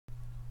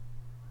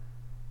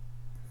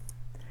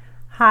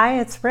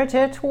Hi, it's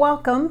Bridgette.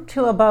 Welcome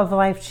to Above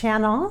Life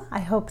channel. I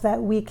hope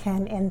that we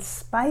can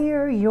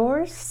inspire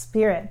your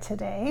spirit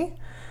today.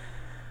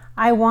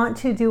 I want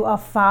to do a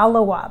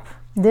follow-up.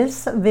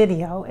 This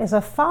video is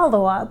a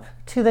follow-up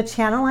to the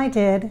channel I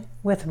did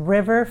with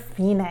River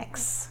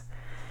Phoenix.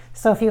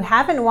 So if you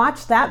haven't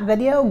watched that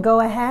video, go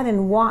ahead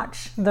and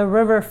watch the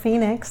River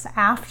Phoenix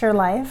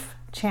Afterlife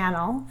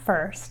channel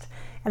first,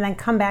 and then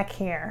come back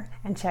here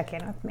and check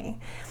in with me.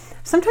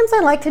 Sometimes I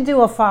like to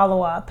do a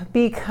follow-up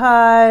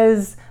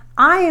because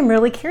I am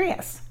really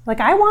curious. Like,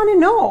 I want to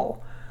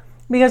know.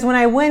 Because when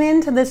I went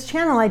into this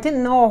channel, I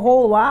didn't know a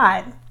whole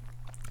lot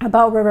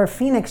about River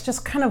Phoenix,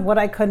 just kind of what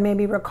I could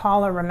maybe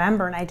recall or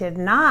remember, and I did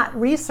not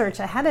research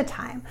ahead of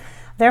time.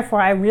 Therefore,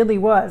 I really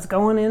was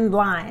going in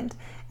blind.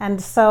 And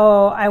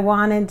so I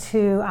wanted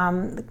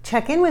to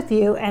check in with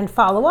you and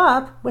follow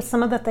up with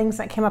some of the things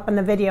that came up in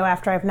the video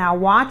after I've now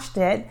watched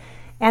it.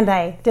 And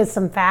I did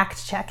some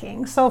fact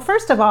checking. So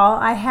first of all,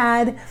 I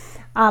had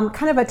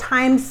kind of a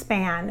time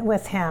span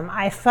with him.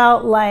 I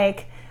felt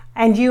like,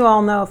 and you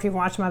all know if you've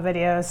watched my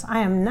videos,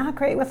 I am not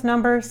great with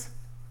numbers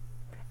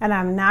and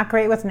I'm not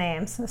great with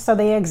names. So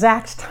the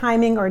exact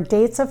timing or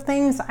dates of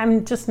things,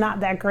 I'm just not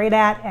that great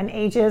at, and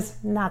ages,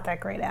 not that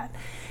great at.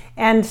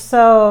 And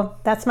so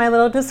that's my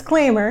little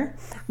disclaimer.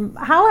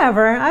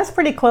 However, I was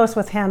pretty close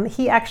with him.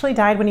 He actually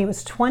died when he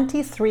was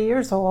 23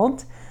 years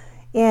old.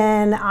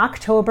 In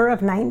October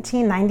of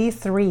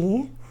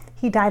 1993,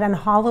 he died on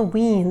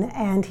Halloween,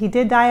 and he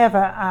did die of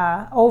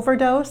a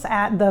overdose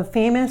at the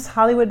famous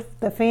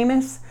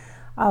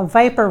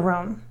Viper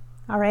Room,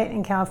 all right,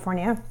 in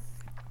California.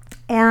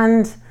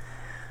 And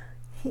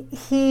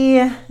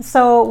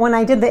so when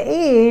I did the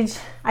age,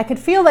 I could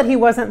feel that he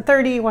wasn't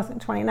 30,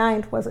 wasn't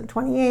 29, wasn't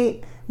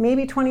 28,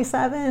 maybe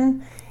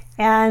 27.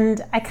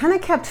 And I kind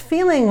of kept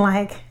feeling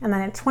like, and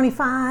then at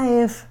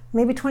 25,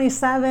 maybe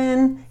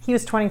 27, he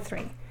was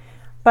 23.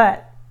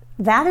 But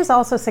that is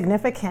also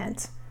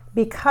significant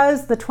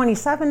because the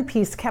 27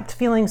 piece kept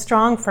feeling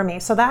strong for me.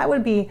 So that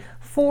would be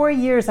 4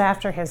 years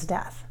after his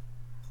death.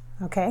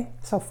 Okay,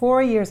 so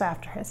 4 years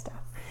after his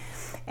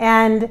death.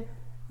 And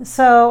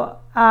so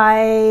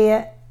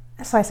I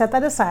set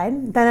that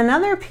aside. Then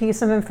another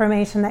piece of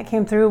information that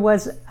came through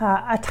was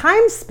a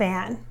time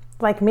span,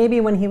 like maybe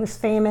when he was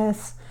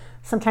famous.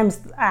 Sometimes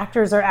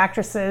actors or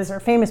actresses or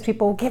famous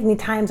people give me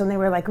times when they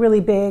were like really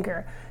big,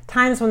 or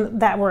times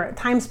that were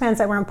time spans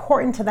that were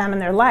important to them in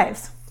their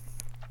lives.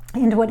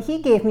 And what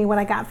he gave me, what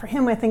I got for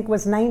him, I think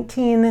was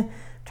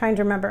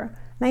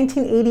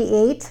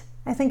 1988,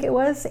 I think it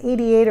was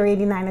 88 or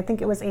 89. I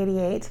think it was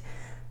 88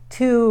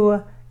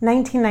 to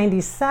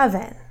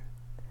 1997.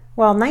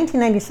 Well,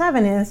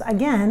 1997 is,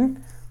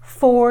 again,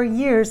 4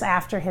 years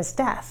after his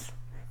death,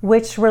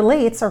 which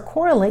relates or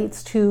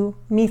correlates to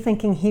me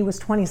thinking he was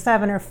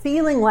 27 or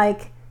feeling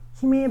like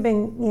he may have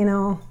been, you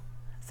know,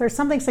 there's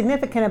something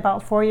significant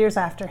about 4 years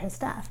after his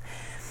death.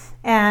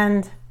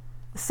 And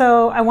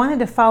so I wanted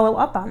to follow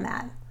up on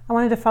that.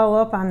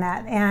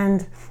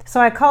 And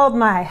so I called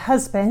my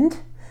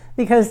husband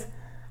because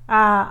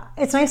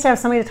it's nice to have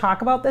somebody to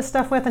talk about this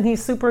stuff with, and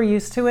he's super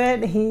used to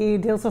it. He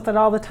deals with it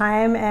all the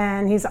time,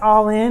 and he's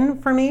all in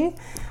for me.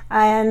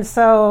 And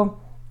so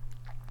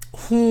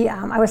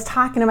I was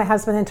talking to my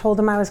husband and told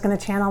him I was going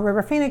to channel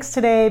River Phoenix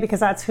today because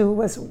that's who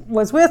was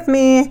with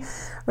me,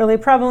 really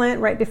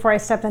prevalent right before I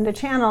stepped into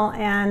channel.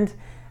 And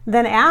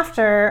then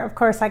after, of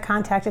course, I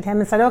contacted him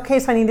and said, okay,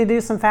 so I need to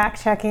do some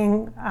fact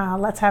checking. I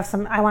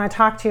want to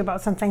talk to you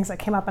about some things that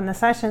came up in the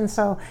session.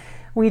 So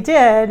we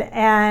did,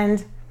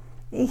 and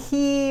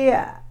he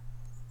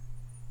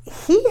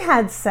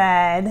had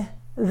said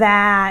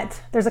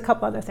that there's a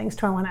couple other things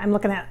too.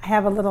 I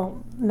have a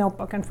little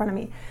notebook in front of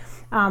me.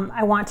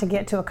 I want to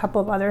get to a couple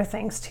of other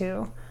things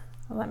too.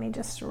 Let me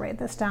just write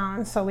this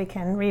down so we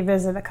can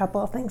revisit a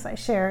couple of things I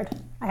shared.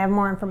 I have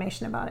more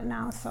information about it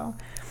now. So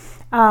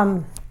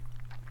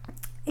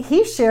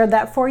he shared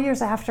that 4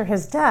 years after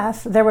his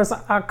death, there was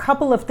a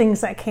couple of things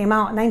that came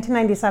out.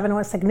 1997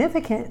 was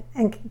significant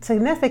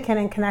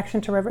in connection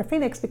to River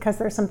Phoenix because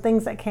there's some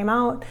things that came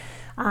out.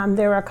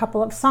 There were a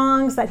couple of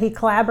songs that he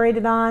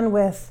collaborated on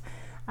with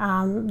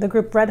the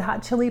group Red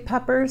Hot Chili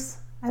Peppers,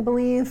 I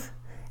believe.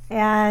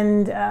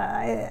 And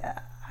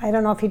I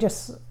don't know if he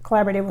just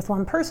collaborated with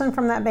one person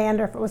from that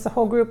band or if it was the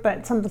whole group,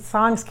 but some of the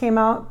songs came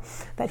out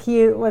that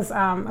he was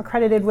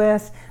accredited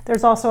with.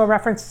 There's also a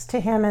reference to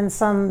him in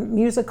some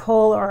musical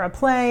or a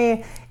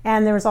play,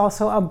 and there was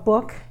also a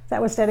book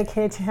that was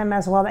dedicated to him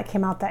as well that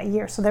came out that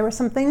year. So there were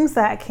some things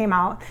that came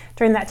out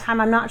during that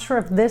time. I'm not sure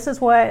if this is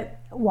why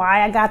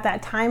I got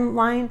that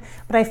timeline,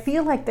 but I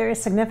feel like there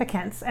is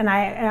significance. And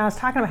I was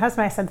talking to my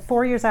husband, I said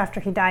 4 years after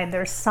he died,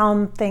 there's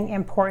something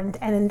important.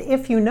 And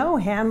if you know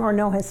him or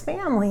know his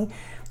family,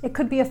 it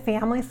could be a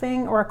family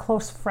thing or a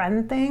close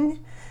friend thing.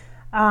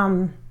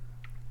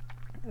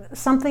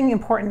 Something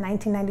important,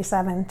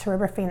 1997 to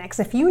River Phoenix.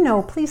 If you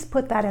know, please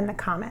put that in the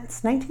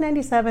comments.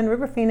 1997,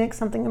 River Phoenix,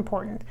 something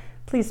important.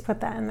 Please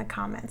put that in the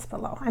comments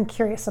below. I'm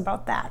curious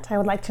about that. I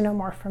would like to know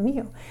more from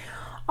you.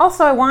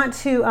 Also, I want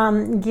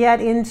to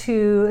get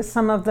into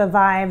some of the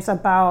vibes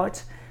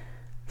about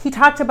he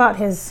talked about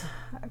his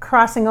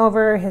crossing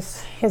over,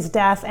 his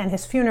death and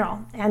his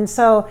funeral. And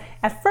so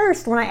at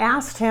first when I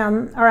asked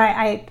him, or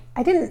I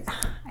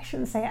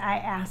shouldn't say I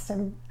asked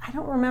him, I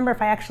don't remember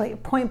if I actually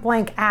point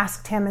blank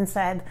asked him and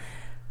said,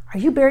 "Are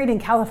you buried in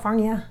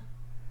California?"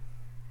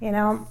 You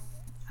know,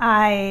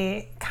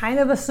 I kind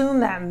of assume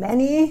that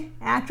many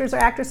actors or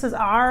actresses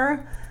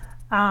are.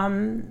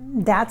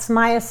 That's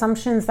my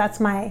assumptions. That's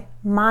my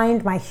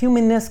mind, my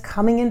humanness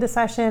coming into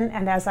session.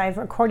 And as I've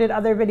recorded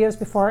other videos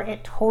before,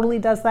 it totally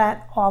does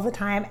that all the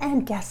time.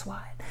 And guess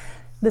what?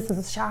 This is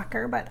a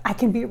shocker, but I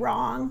can be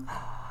wrong.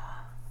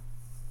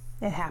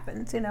 It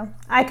happens, you know.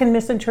 I can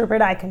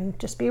misinterpret. I can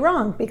just be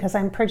wrong because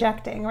I'm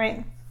projecting,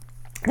 right?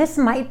 This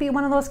might be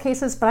one of those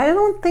cases, but I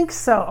don't think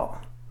so.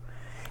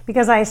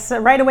 Because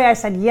right away I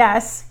said,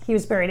 yes, he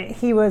was buried.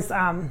 He was,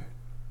 I don't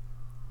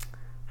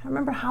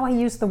remember how I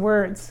used the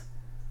words.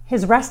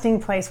 His resting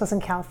place was in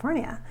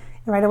California.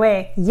 And right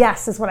away,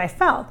 yes, is what I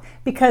felt.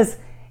 Because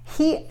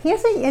he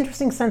has an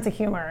interesting sense of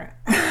humor.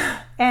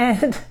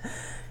 And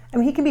I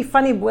mean, he can be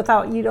funny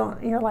without,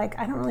 you're like,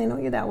 I don't really know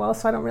you that well,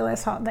 so I don't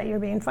realize that you're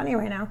being funny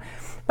right now.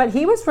 But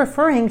he was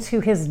referring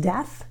to his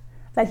death,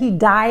 that he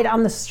died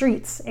on the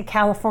streets in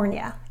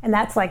California. And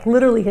that's like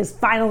literally his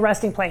final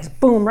resting place.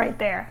 Boom, right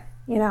there,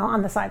 you know,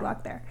 on the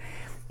sidewalk there.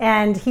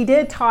 And he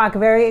did talk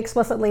very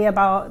explicitly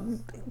about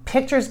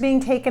pictures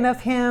being taken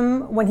of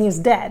him when he's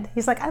dead.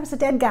 He's like, I was a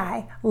dead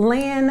guy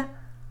laying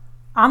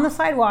on the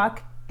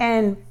sidewalk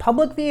and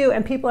public view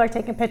and people are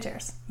taking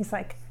pictures. He's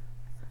like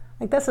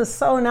this is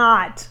so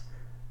not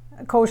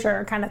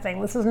kosher kind of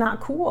thing. This is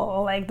not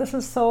cool. Like, this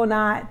is so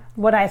not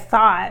what I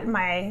thought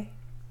my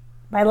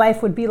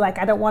life would be like.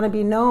 I don't want to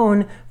be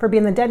known for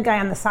being the dead guy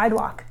on the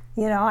sidewalk.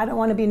 You know, I don't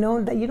want to be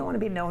known that you don't want to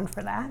be known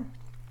for that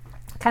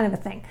kind of a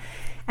thing.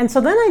 And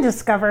so then I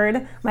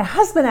discovered, my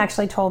husband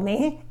actually told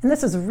me, and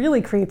this is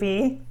really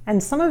creepy,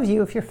 and some of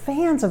you, if you're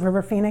fans of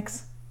River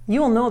Phoenix, you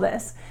will know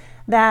this,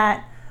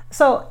 that,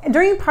 so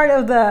during part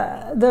of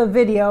the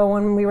video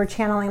when we were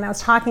channeling and I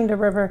was talking to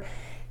River,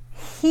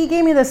 he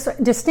gave me this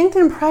distinct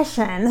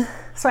impression.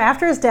 So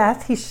after his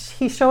death,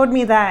 he showed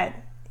me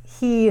that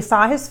he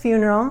saw his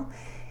funeral,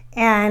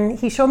 and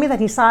he showed me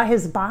that he saw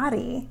his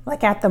body,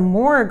 like at the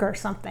morgue or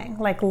something,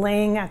 like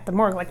laying at the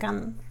morgue, like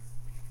on,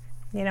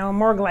 you know, a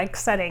morgue-like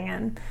setting,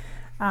 and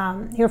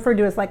he referred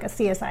to it as like a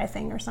CSI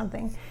thing or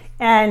something.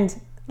 And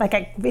like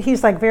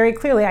he's like, very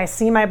clearly, I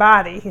see my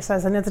body, he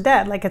says, and it's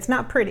dead. Like, it's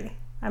not pretty.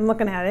 I'm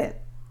looking at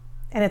it,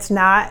 and it's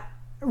not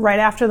right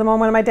after the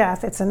moment of my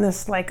death. It's in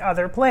this like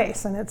other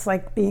place, and it's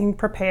like being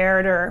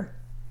prepared or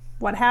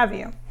what have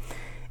you.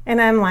 And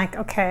I'm like,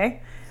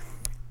 okay.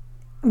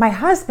 My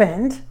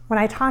husband, when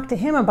I talked to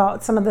him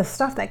about some of the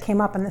stuff that came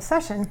up in the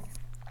session,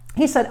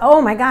 he said,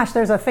 oh my gosh,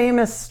 there's a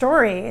famous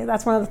story.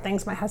 That's one of the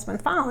things my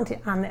husband found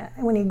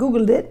when he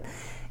Googled it,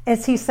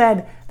 is he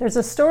said, there's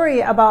a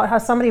story about how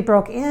somebody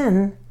broke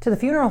in to the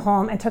funeral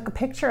home and took a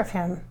picture of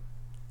him,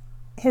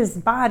 his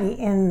body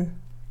in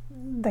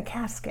the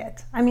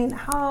casket. I mean,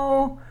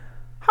 how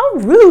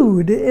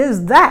rude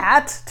is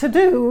that to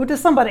do to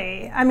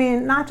somebody? I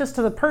mean, not just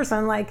to the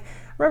person, like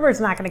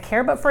River's not going to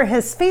care, but for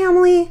his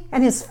family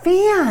and his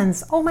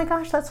fans. Oh my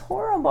gosh, that's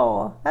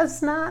horrible.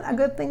 That's not a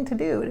good thing to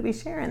do, to be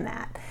sharing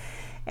that.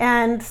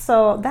 And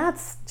so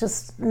that's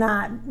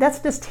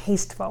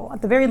distasteful.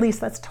 At the very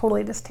least, that's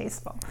totally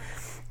distasteful.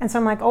 And so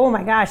I'm like, oh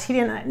my gosh, he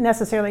didn't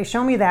necessarily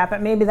show me that,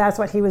 but maybe that's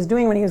what he was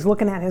doing when he was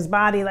looking at his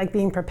body, like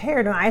being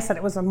prepared. And I said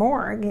it was a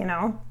morgue, you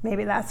know,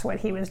 maybe that's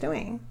what he was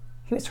doing.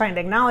 He was trying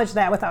to acknowledge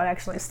that without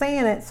actually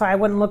saying it, so I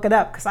wouldn't look it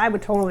up, because I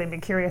would totally be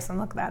curious and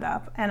look that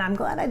up. And I'm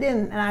glad I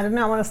didn't, and I did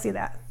not want to see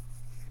that.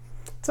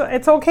 So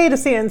it's okay to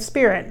see it in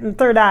spirit, in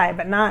third eye,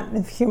 but not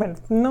in human.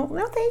 No,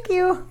 thank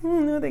you.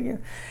 No, thank you.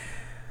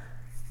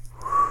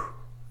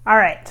 All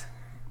right.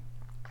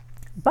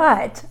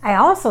 But I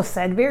also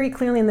said very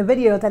clearly in the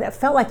video that it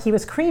felt like he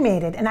was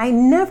cremated. And I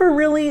never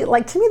really,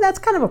 like, to me, that's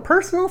kind of a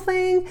personal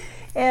thing.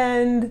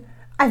 And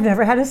I've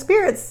never had a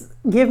spirit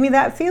give me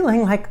that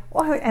feeling like,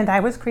 oh, and I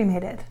was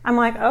cremated. I'm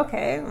like,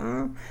 okay,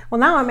 well,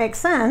 now it makes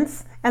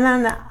sense. And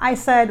then I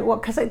said, well,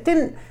 because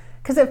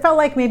it felt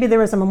like maybe there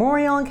was a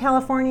memorial in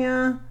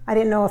California. I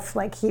didn't know if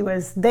like he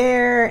was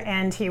there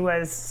and he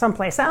was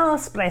someplace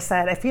else, but I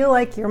said, I feel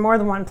like you're more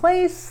than one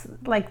place.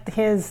 Like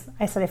I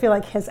feel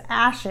like his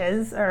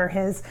ashes or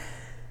his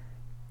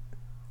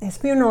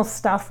funeral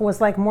stuff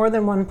was like more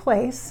than one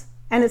place.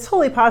 And it's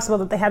totally possible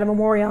that they had a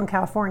memorial in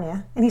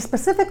California. And he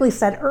specifically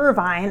said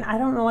Irvine. I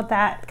don't know what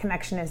that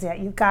connection is yet.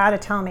 You've got to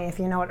tell me if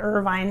you know what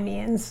Irvine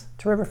means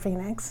to River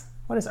Phoenix.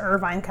 What does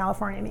Irvine,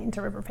 California mean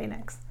to River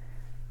Phoenix?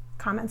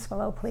 Comments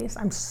below, please.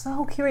 I'm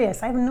so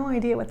curious. I have no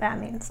idea what that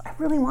means. I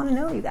really want to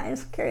know, you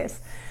guys. I'm curious.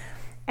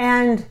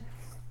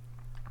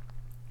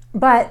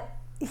 But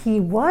he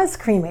was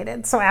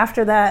cremated. So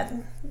after that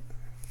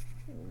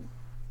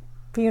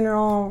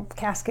funeral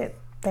casket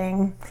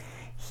thing,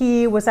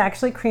 he was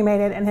actually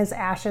cremated, and his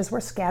ashes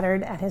were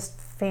scattered at his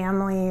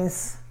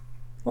family's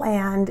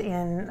land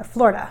in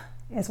Florida,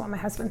 is what my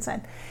husband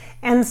said.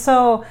 And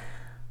so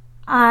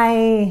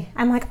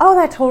I'm like, oh,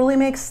 that totally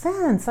makes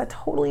sense. That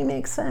totally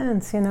makes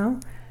sense, you know?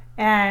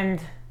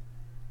 And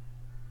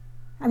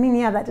I mean,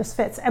 yeah, that just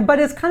fits. But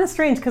it's kind of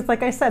strange because,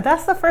 like I said,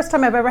 that's the first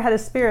time I've ever had a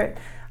spirit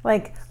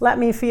like let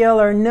me feel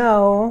or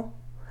know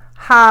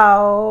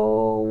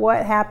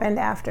what happened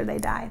after they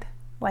died,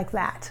 like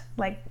that,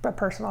 like the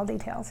personal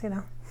details, you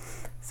know?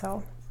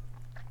 So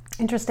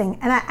interesting.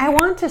 And I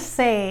want to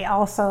say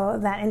also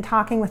that in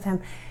talking with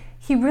him,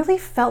 he really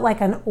felt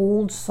like an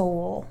old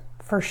soul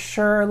for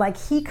sure. Like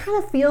he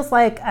kind of feels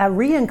like a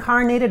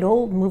reincarnated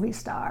old movie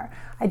star.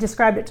 I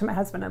described it to my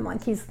husband. I'm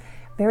like, he's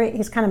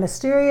kind of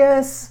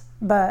mysterious,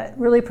 but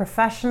really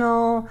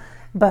professional,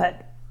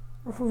 but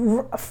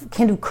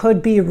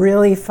could be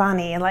really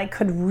funny, like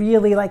could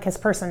really, like his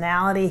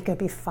personality could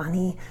be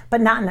funny,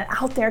 but not in an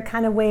out there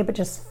kind of way, but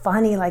just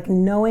funny, like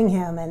knowing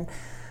him, and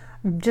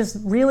just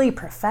really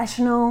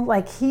professional.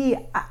 Like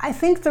I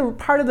think the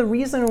part of the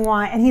reason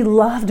why, and he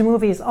loved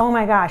movies. Oh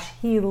my gosh,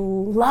 he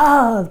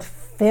loved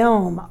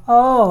film.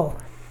 Oh,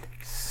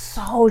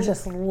 so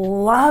just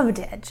loved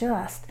it.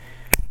 Just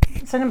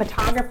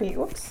cinematography.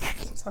 Oops,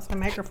 that's my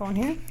microphone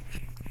here.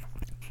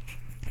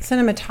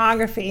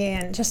 Cinematography,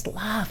 and just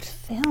loved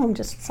film,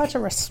 just such a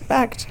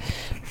respect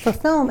for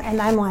film.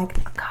 And I'm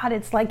like, God,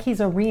 it's like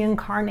he's a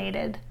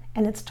reincarnated,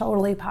 and it's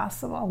totally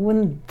possible.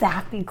 Wouldn't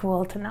that be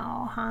cool to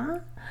know, huh?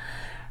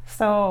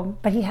 So,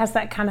 but he has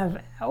that kind of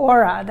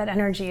aura, that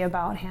energy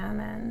about him.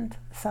 And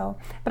so,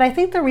 but I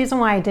think the reason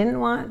why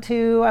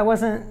I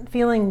wasn't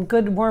feeling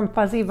good, warm,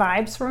 fuzzy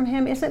vibes from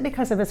him isn't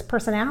because of his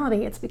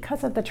personality, it's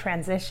because of the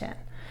transition.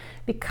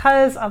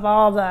 Because of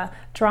all the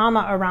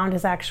drama around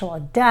his actual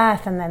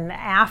death and then the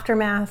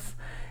aftermath,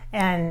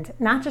 and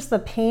not just the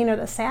pain or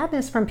the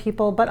sadness from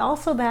people, but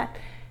also that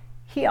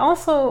he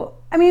also,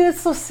 I mean,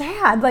 it's so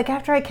sad. Like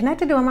after I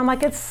connected to him, I'm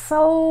like, it's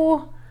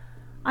so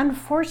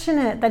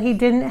unfortunate that he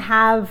didn't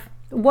have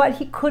what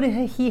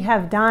he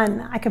have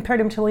done. I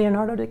compared him to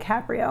Leonardo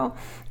DiCaprio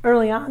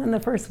early on in the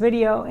first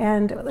video,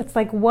 and it's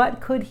like,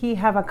 what could he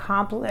have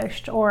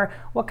accomplished, or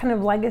what kind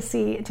of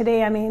legacy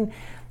today? I mean,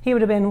 he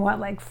would have been, what,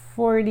 like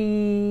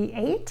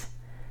 48?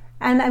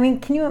 And I mean,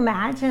 can you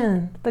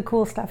imagine the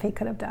cool stuff he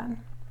could have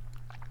done?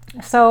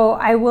 So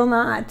I will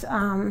not,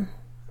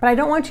 but I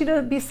don't want you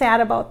to be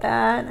sad about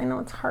that. I know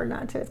it's hard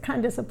not to. It's kind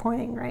of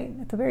disappointing, right?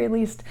 At the very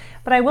least.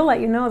 But I will let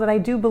you know that I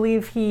do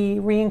believe he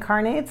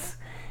reincarnates.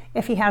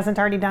 If he hasn't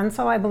already done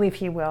so, I believe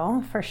he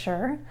will, for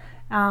sure.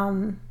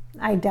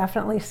 I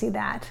definitely see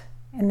that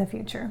in the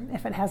future,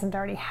 if it hasn't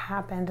already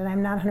happened. And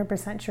I'm not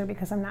 100% sure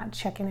because I'm not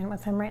checking in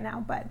with him right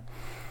now, but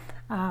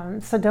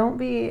so don't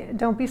be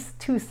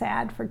too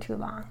sad for too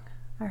long.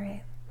 All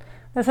right.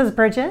 This is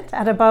Bridgette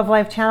at Above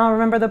Life Channel.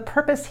 Remember, the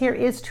purpose here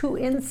is to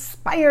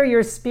inspire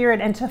your spirit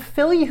and to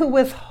fill you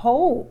with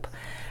hope.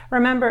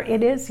 Remember,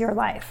 it is your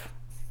life,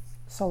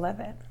 so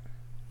live it.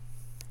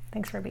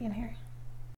 Thanks for being here.